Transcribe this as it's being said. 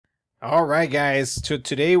All right, guys. So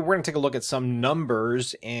today we're going to take a look at some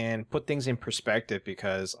numbers and put things in perspective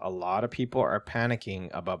because a lot of people are panicking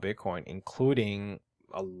about Bitcoin, including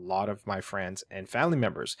a lot of my friends and family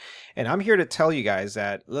members. And I'm here to tell you guys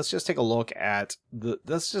that let's just take a look at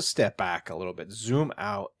let's just step back a little bit, zoom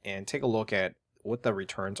out and take a look at what the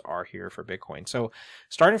returns are here for Bitcoin. So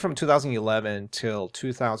starting from 2011 till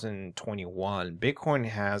 2021, Bitcoin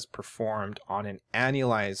has performed on an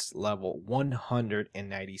annualized level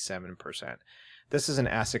 197%. This is an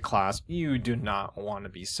asset class you do not want to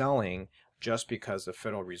be selling just because the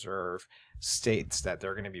Federal Reserve states that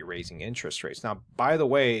they're going to be raising interest rates. Now, by the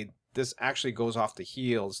way, this actually goes off the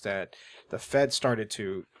heels that the Fed started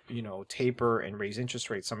to, taper and raise interest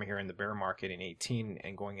rates some here in the bear market in 18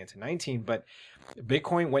 and going into 19, but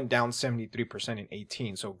Bitcoin went down 73% in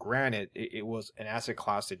 18. So granted, it was an asset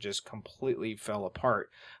class that just completely fell apart.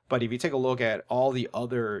 But if you take a look at all the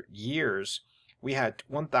other years, we had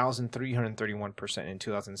 1,331% in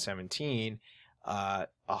 2017,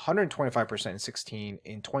 125% in 16.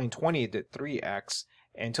 In 2020, it did 3x.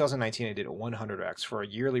 In 2019, it did 100x. For a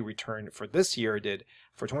yearly return for this year,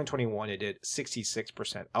 for 2021, it did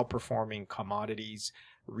 66%, outperforming commodities,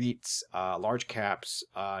 REITs, large caps,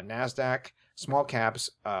 NASDAQ, small caps,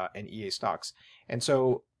 and EA stocks. And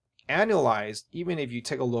so annualized, even if you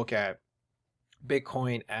take a look at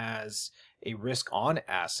Bitcoin as a risk on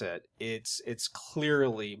asset, it's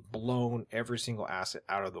clearly blown every single asset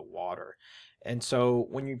out of the water. And so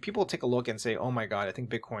when people take a look and say, oh my God, I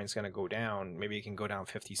think Bitcoin's going to go down, maybe it can go down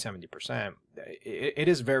 50, 70%, it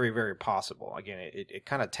is very, very possible. Again, it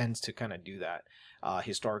kind of tends to kind of do that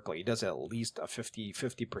historically. It does at least a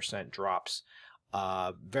 50% drops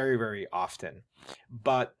very, very often.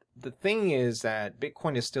 But the thing is that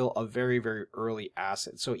Bitcoin is still a very, very early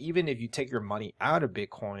asset. So even if you take your money out of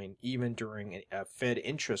Bitcoin, even during a Fed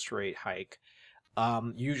interest rate hike,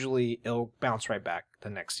 usually it'll bounce right back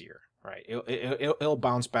the next year. Right, it'll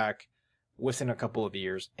bounce back within a couple of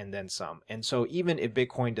years and then some. And so even if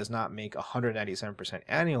Bitcoin does not make 197%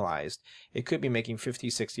 annualized, it could be making 50,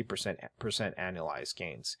 60% annualized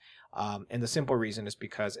gains. And the simple reason is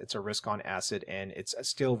because it's a risk on asset and it's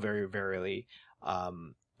still very, very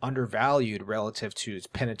undervalued relative to its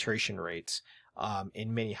penetration rates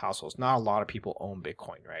in many households. Not a lot of people own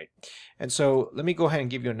Bitcoin, right? And so let me go ahead and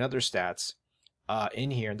give you another stats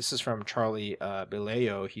in here. And this is from Charlie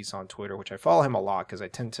Bileo. He's on Twitter, which I follow him a lot because I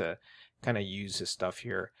tend to kind of use his stuff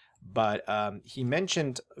here. But he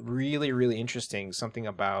mentioned really, really interesting something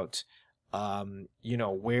about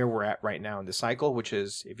where we're at right now in the cycle, which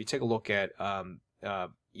is if you take a look at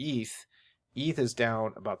ETH is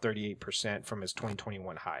down about 38% from its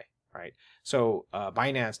 2021 high, right? So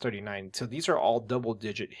Binance 39. So these are all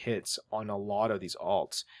double-digit hits on a lot of these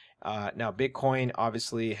alts. Now Bitcoin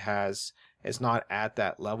obviously is not at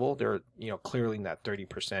that level. They're clearly in that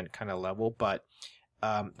 30% kind of level. But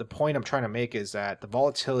the point I'm trying to make is that the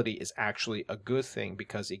volatility is actually a good thing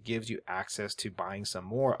because it gives you access to buying some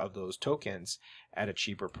more of those tokens at a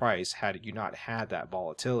cheaper price had you not had that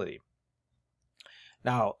volatility.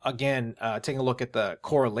 Now, again, taking a look at the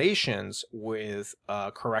correlations with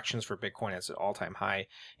corrections for Bitcoin as an all-time high,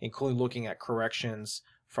 including looking at corrections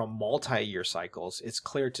from multi-year cycles, it's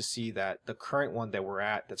clear to see that the current one that we're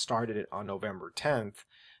at that started it on November 10th,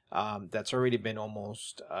 that's already been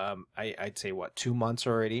almost, I'd say, 2 months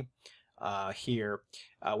already here.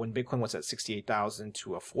 When Bitcoin was at 68,000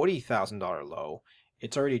 to a $40,000 low,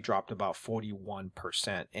 it's already dropped about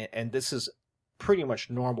 41%. And this is pretty much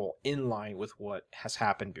normal in line with what has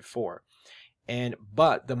happened before.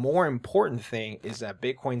 But the more important thing is that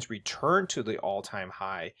Bitcoin's return to the all-time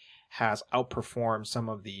high has outperformed some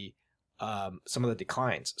of the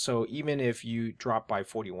declines. So even if you drop by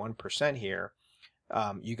 41% here,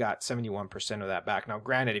 you got 71% of that back. Now,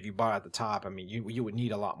 granted, if you bought at the top, I mean, you would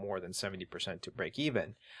need a lot more than 70% to break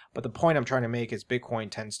even. But the point I'm trying to make is Bitcoin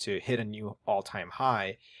tends to hit a new all-time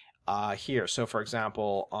high here. So, for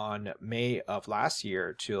example, on May of last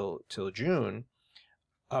year till June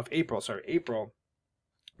of April,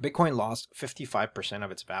 Bitcoin lost 55%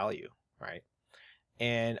 of its value, right?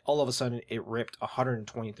 And all of a sudden it ripped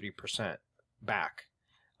 123% back.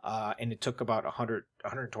 And it took about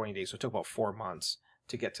 120 days, so it took about 4 months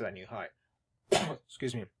to get to that new high.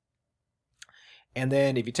 Excuse me. And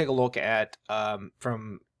then if you take a look at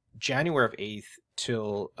from January of 8th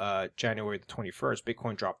till January the 21st,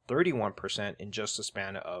 Bitcoin dropped 31% in just a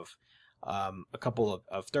span of a couple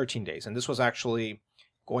of 13 days. And this was actually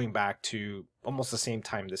going back to almost the same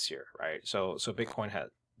time this year, right? So Bitcoin had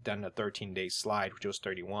done a 13-day slide, which was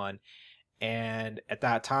 31. And at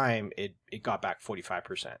that time, it got back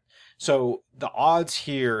 45%. So the odds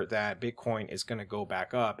here that Bitcoin is going to go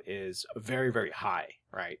back up is very, very high,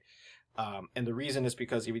 right? And the reason is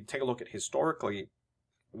because if you take a look at historically,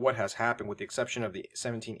 what has happened, with the exception of the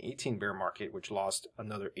 17-18 bear market, which lost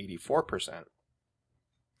another 84%,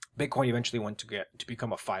 Bitcoin eventually went to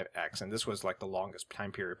become a 5x, and this was like the longest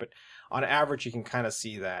time period. But on average, you can kind of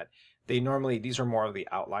see that these are more of the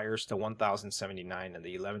outliers, the 1079 and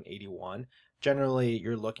the 1181. Generally,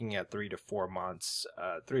 you're looking at 3 to 4 months,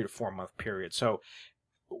 3 to 4 month period. So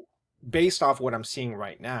based off what I'm seeing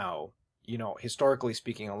right now, you know, historically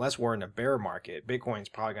speaking, unless we're in a bear market, Bitcoin's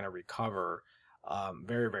probably going to recover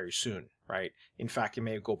very, very soon, right? In fact, it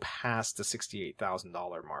may go past the $68,000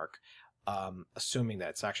 mark, assuming that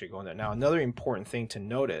it's actually going there. Now, another important thing to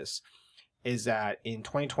notice is that in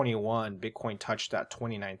 2021, Bitcoin touched that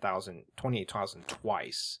 28,000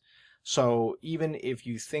 twice. So even if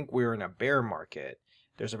you think we're in a bear market,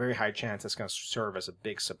 there's a very high chance it's going to serve as a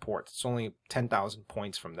big support. It's only 10,000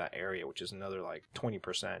 points from that area, which is another like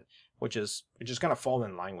 20%, which is just going to fall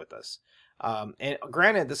in line with this. And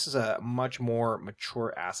granted, this is a much more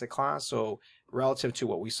mature asset class. So relative to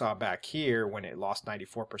what we saw back here when it lost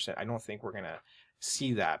 94%, I don't think we're going to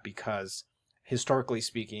see that, because historically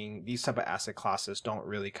speaking, these type of asset classes don't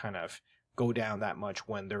really kind of go down that much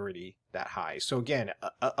when they're already that high. So again,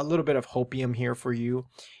 a little bit of hopium here for you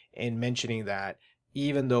in mentioning that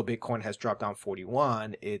even though Bitcoin has dropped down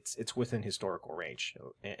 41, it's within historical range.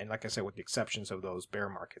 And like I said, with the exceptions of those bear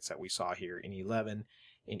markets that we saw here in 11,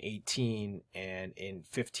 in 18, and in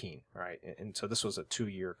 15, right? And so this was a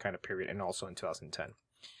 2-year kind of period, and also in 2010.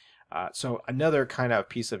 So another kind of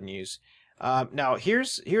piece of news. Now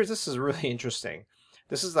this is really interesting.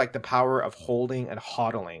 This is like the power of holding and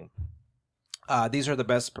hodling. These are the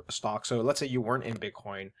best stocks. So let's say you weren't in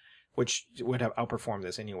Bitcoin, which would have outperformed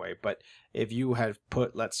this anyway. But if you had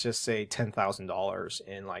put, let's just say $10,000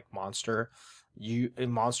 in like Monster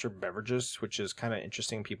beverages, which is kind of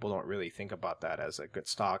interesting. People don't really think about that as a good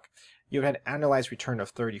stock. You had an annualized return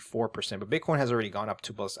of 34%, but Bitcoin has already gone up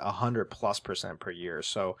to plus 100+% per year.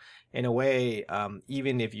 So in a way,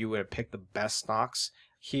 even if you would have picked the best stocks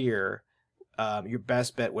here, your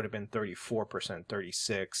best bet would have been 34%,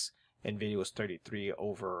 36. Nvidia was 33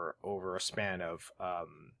 over a span of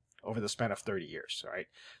over the span of 30 years, right?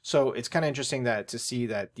 So it's kind of interesting to see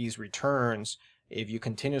that these returns, if you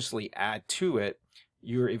continuously add to it,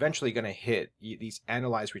 you're eventually going to hit these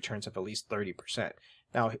annualized returns of at least 30%.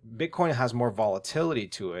 Now, Bitcoin has more volatility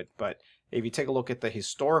to it, but if you take a look at the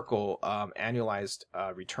historical annualized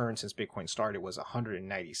return since Bitcoin started, was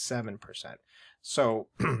 197%. So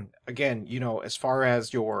again, you know, as far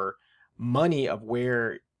as your money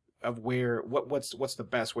what's the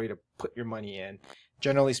best way to put your money in,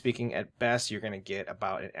 generally speaking, at best, you're going to get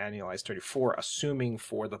about an annualized 34, assuming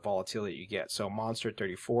for the volatility you get. So Monster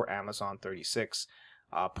 34, Amazon 36,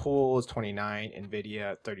 Pool is 29,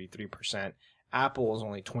 Nvidia 33%, Apple is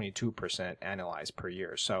only 22% annualized per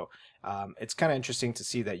year. So it's kind of interesting to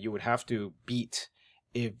see that you would have to beat.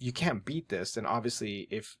 If you can't beat this, then obviously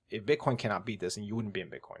if Bitcoin cannot beat this, then you wouldn't be in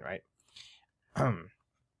Bitcoin, right?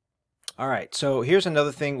 All right, so here's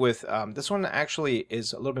another thing with this one actually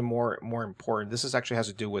is a little bit more important. This actually has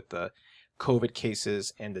to do with the COVID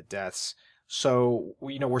cases and the deaths. So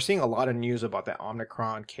we're seeing a lot of news about the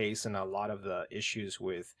Omicron case and a lot of the issues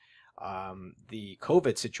with the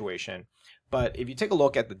COVID situation. But if you take a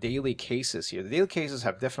look at the daily cases here, the daily cases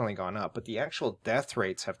have definitely gone up, but the actual death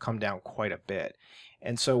rates have come down quite a bit.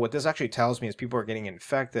 And so what this actually tells me is people are getting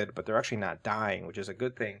infected, but they're actually not dying, which is a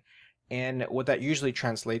good thing. And what that usually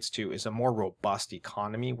translates to is a more robust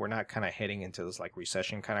economy. We're not kind of heading into this like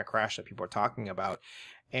recession kind of crash that people are talking about.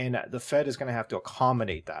 And the Fed is going to have to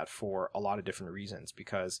accommodate that for a lot of different reasons,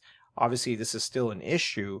 because obviously this is still an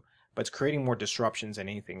issue, but it's creating more disruptions than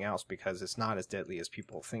anything else because it's not as deadly as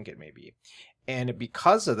people think it may be. And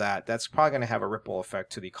because of that, that's probably going to have a ripple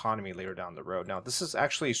effect to the economy later down the road. Now, this is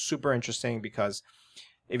actually super interesting because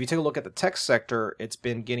if you take a look at the tech sector, it's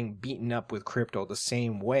been getting beaten up with crypto the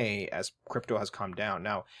same way as crypto has come down.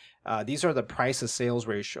 Now, these are the price to sales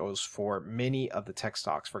ratios for many of the tech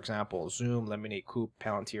stocks. For example, Zoom, Lemonade, Coop,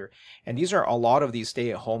 Palantir. And these are a lot of these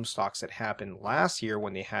stay-at-home stocks that happened last year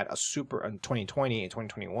when they had a super, in 2020 and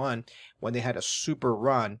 2021, when they had a super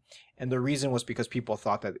run. And the reason was because people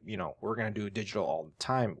thought that, we're going to do digital all the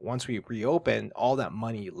time. Once we reopened, all that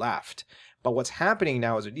money left. But what's happening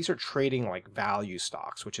now is that these are trading like value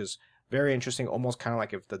stocks, which is very interesting, almost kind of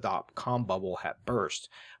like if the dot-com bubble had burst.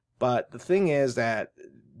 But the thing is that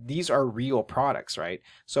these are real products, right?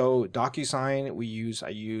 So DocuSign,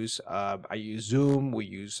 I use Zoom, we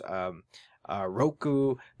use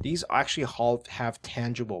Roku. These actually have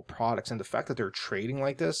tangible products, and the fact that they're trading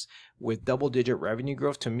like this with double-digit revenue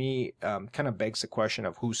growth, to me, kind of begs the question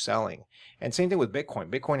of who's selling. And same thing with Bitcoin.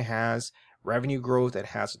 Bitcoin has revenue growth, it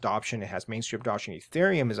has adoption, it has mainstream adoption.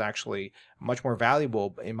 Ethereum is actually much more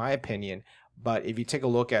valuable, in my opinion. But if you take a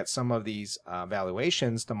look at some of these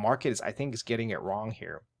valuations, the market I think, is getting it wrong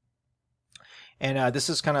here. And this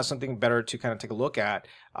is kind of something better to kind of take a look at.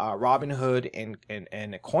 Robinhood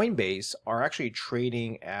and Coinbase are actually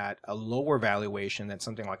trading at a lower valuation than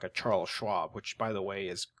something like a Charles Schwab, which, by the way,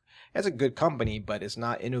 is a good company, but is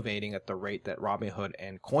not innovating at the rate that Robinhood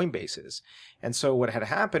and Coinbase is. And so what had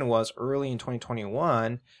happened was early in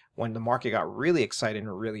 2021, when the market got really excited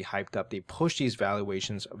and really hyped up, they pushed these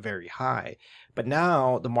valuations very high. But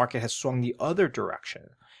now the market has swung the other direction.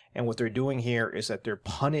 And what they're doing here is that they're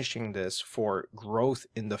punishing this for growth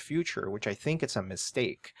in the future, which I think it's a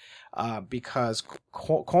mistake, because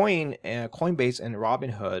Coinbase and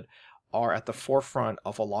Robinhood are at the forefront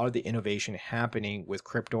of a lot of the innovation happening with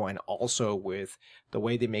crypto, and also with the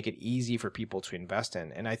way they make it easy for people to invest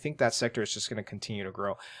in. And I think that sector is just going to continue to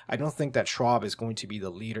grow. I don't think that Schwab is going to be the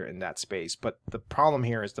leader in that space. But the problem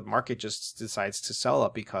here is the market just decides to sell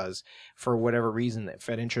up because, for whatever reason, the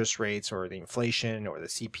Fed interest rates or the inflation or the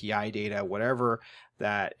CPI data, whatever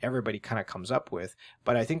that everybody kind of comes up with.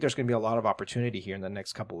 But I think there's going to be a lot of opportunity here in the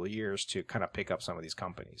next couple of years to kind of pick up some of these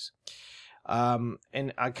companies.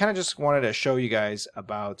 And I kind of just wanted to show you guys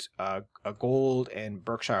about gold and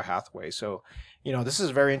Berkshire Hathaway. So, this is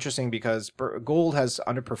very interesting because gold has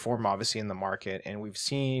underperformed, obviously, in the market, and we've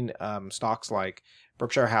seen stocks like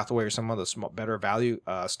Berkshire Hathaway or some of the better value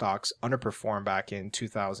stocks underperform back in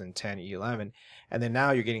 2010, 11, and then now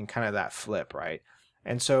you're getting kind of that flip, right?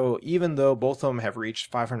 And so even though both of them have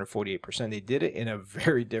reached 548%, they did it in a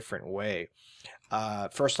very different way.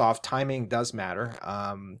 First off, timing does matter.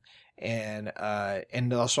 And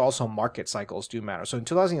also market cycles do matter. So in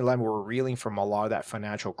 2011, we were reeling from a lot of that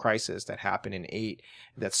financial crisis that happened in 2008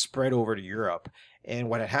 that spread over to Europe. And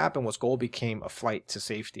what had happened was gold became a flight to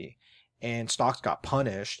safety, and stocks got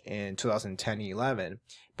punished in 2010, 11.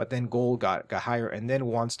 But then gold got higher, and then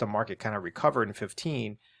once the market kind of recovered in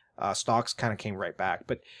 15, stocks kind of came right back.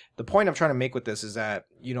 But the point I'm trying to make with this is that,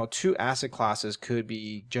 two asset classes could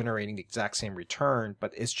be generating the exact same return,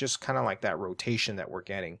 but it's just kind of like that rotation that we're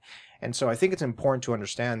getting. And so I think it's important to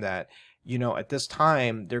understand that, at this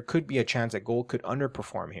time, there could be a chance that gold could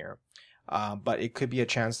underperform here. But it could be a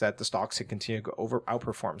chance that the stocks could continue to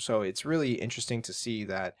outperform. So it's really interesting to see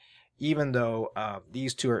that even though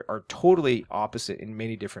these two are totally opposite in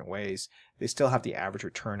many different ways, they still have the average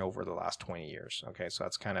return over the last 20 years. Okay, so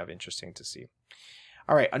that's kind of interesting to see.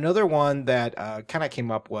 All right, another one that kind of came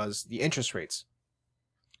up was the interest rates.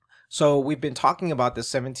 So we've been talking about the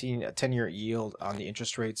 10-year yield on the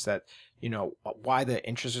interest rates, that, why the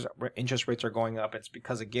interest rates are going up. It's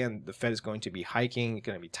because, again, the Fed is going to be hiking,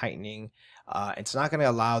 going to be tightening. It's not going to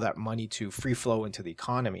allow that money to free flow into the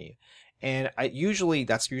economy. And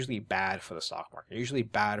that's usually bad for the stock market, usually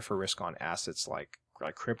bad for risk on assets like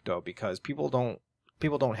crypto, because people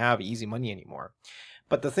don't have easy money anymore.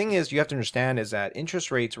 But the thing is, you have to understand is that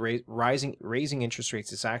interest rates raising interest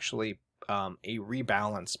rates is actually a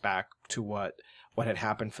rebalance back to what had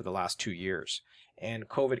happened for the last 2 years. And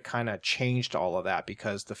COVID kind of changed all of that,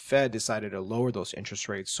 because the Fed decided to lower those interest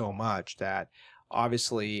rates so much that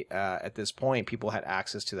obviously at this point people had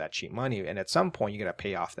access to that cheap money, and at some point you got to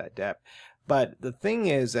pay off that debt. But the thing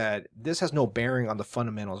is that this has no bearing on the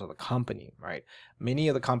fundamentals of the company, right? Many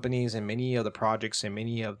of the companies and many of the projects and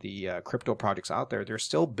many of the crypto projects out there, they're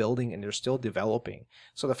still building and they're still developing.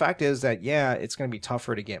 So the fact is that, yeah, it's going to be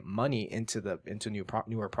tougher to get money into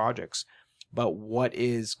newer projects. But what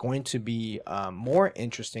is going to be more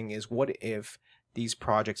interesting is, what if these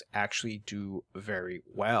projects actually do very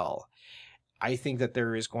well? I think that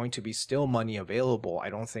there is going to be still money available.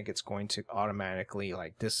 I don't think it's going to automatically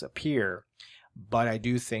disappear, but I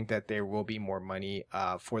do think that there will be more money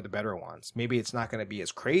for the better ones. Maybe it's not going to be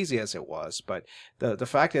as crazy as it was, but the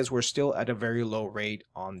fact is we're still at a very low rate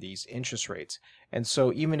on these interest rates. And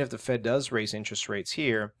so even if the Fed does raise interest rates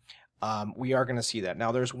here, we are going to see that.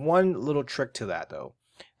 Now, there's one little trick to that, though.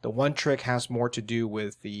 The one trick has more to do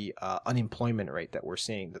with the unemployment rate that we're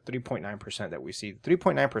seeing, the 3.9% that we see. The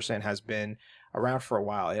 3.9% has been around for a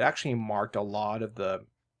while. It actually marked a lot of the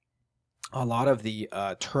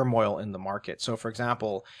turmoil in the market. So, for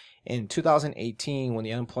example, in 2018, when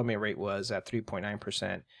the unemployment rate was at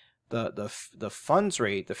 3.9%, the funds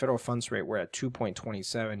rate, the federal funds rate, were at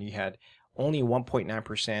 2.27. You had only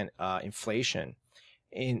 1.9% inflation.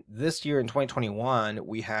 In this year, in 2021,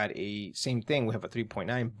 we had a same thing. We have a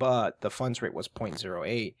 3.9, but the funds rate was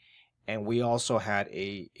 0.08. and we also had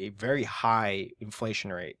a very high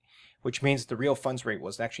inflation rate, which means the real funds rate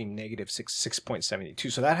was actually negative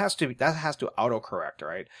 6.72. So that has to autocorrect,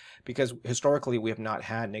 right? Because historically we have not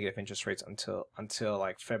had negative interest rates until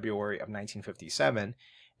like February of 1957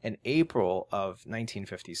 and April of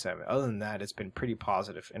 1957. Other than that, it's been pretty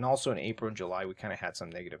positive. And also in April and July, we kind of had some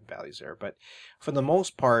negative values there. But for the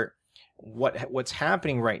most part, what's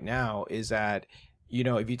happening right now is that, you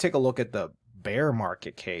know, if you take a look at the bear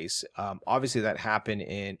market case, obviously that happened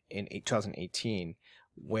in 2018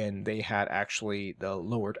 when they had actually the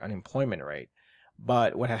lowered unemployment rate.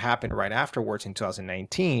 But what had happened right afterwards in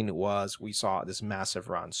 2019 was we saw this massive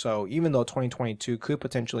run. So even though 2022 could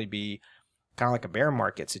potentially be kind of like a bear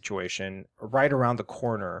market situation, right around the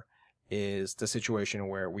corner is the situation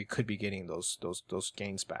where we could be getting those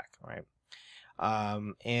gains back, right?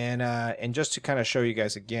 And just to kind of show you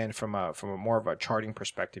guys again from a more of a charting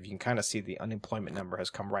perspective, you can kind of see the unemployment number has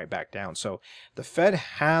come right back down. So the Fed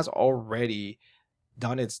has already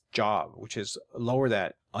done its job, which is lower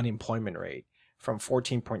that unemployment rate from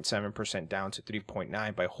 14.7% down to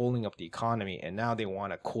 3.9% by holding up the economy, and now they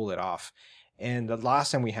want to cool it off. And the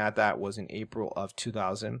last time we had that was in April of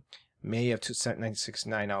 2000, May of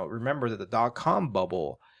 1969. Now remember that the dot-com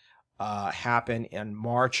bubble happened in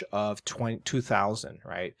March of 2000,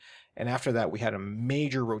 right? And after that, we had a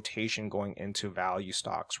major rotation going into value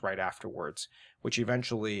stocks right afterwards, which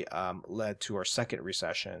eventually led to our second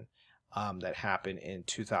recession that happened in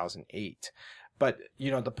 2008. But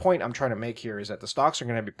you know, the point I'm trying to make here is that the stocks are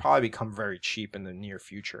going to probably become very cheap in the near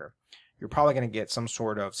future. You're probably going to get some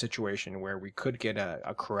sort of situation where we could get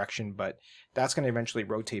a correction, but that's going to eventually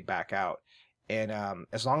rotate back out. And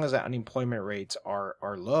as long as the unemployment rates are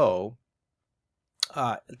low,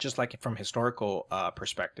 just like from historical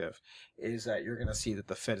perspective, is that you're going to see that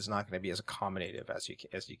the Fed is not going to be as accommodative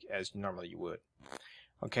as normally you would.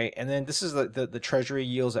 Okay, and then this is the Treasury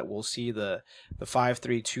yields that we'll see, the 5,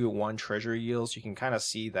 3, 2, 1 Treasury yields. You can kind of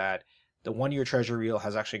see that the 1-year Treasury yield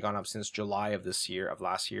has actually gone up since July of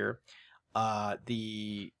last year.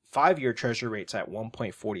 The 5-year Treasury rate's at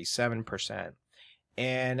 1.47%.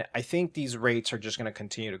 And I think these rates are just going to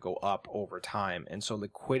continue to go up over time. And so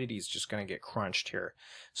liquidity is just going to get crunched here.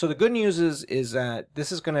 So the good news is that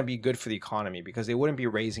this is going to be good for the economy because they wouldn't be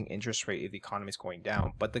raising interest rate if the economy is going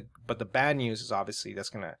down. But the bad news is obviously that's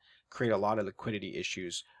going to create a lot of liquidity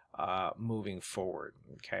issues moving forward.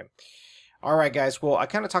 Okay. All right, guys. Well, I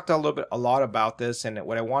kind of talked a lot about this, and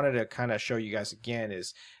what I wanted to kind of show you guys again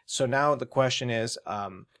is, so now the question is,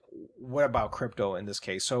 what about crypto in this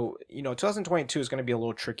case? So, you know, 2022 is going to be a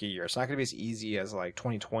little tricky year. It's not going to be as easy as like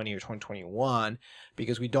 2020 or 2021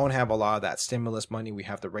 because we don't have a lot of that stimulus money. We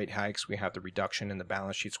have the rate hikes. We have the reduction in the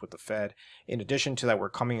balance sheets with the Fed. In addition to that, we're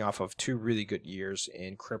coming off of 2 really good years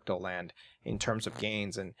in crypto land in terms of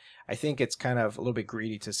gains. And I think it's kind of a little bit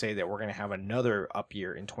greedy to say that we're going to have another up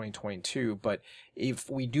year in 2022. But if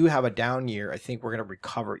we do have a down year, I think we're going to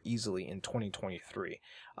recover easily in 2023.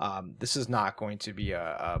 This is not going to be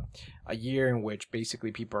a year in which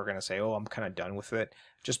basically people are going to say, oh, I'm kind of done with it.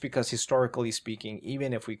 Just because historically speaking,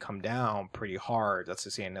 even if we come down pretty hard, let's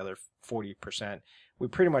just say another 40%, we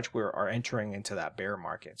pretty much are entering into that bear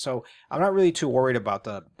market. So I'm not really too worried about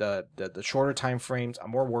the shorter time frames. I'm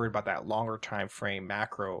more worried about that longer time frame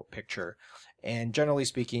macro picture. And generally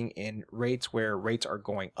speaking, in rates where rates are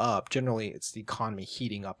going up, generally it's the economy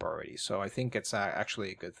heating up already. So I think it's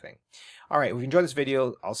actually a good thing. All right, if you enjoyed this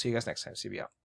video, I'll see you guys next time. CB out.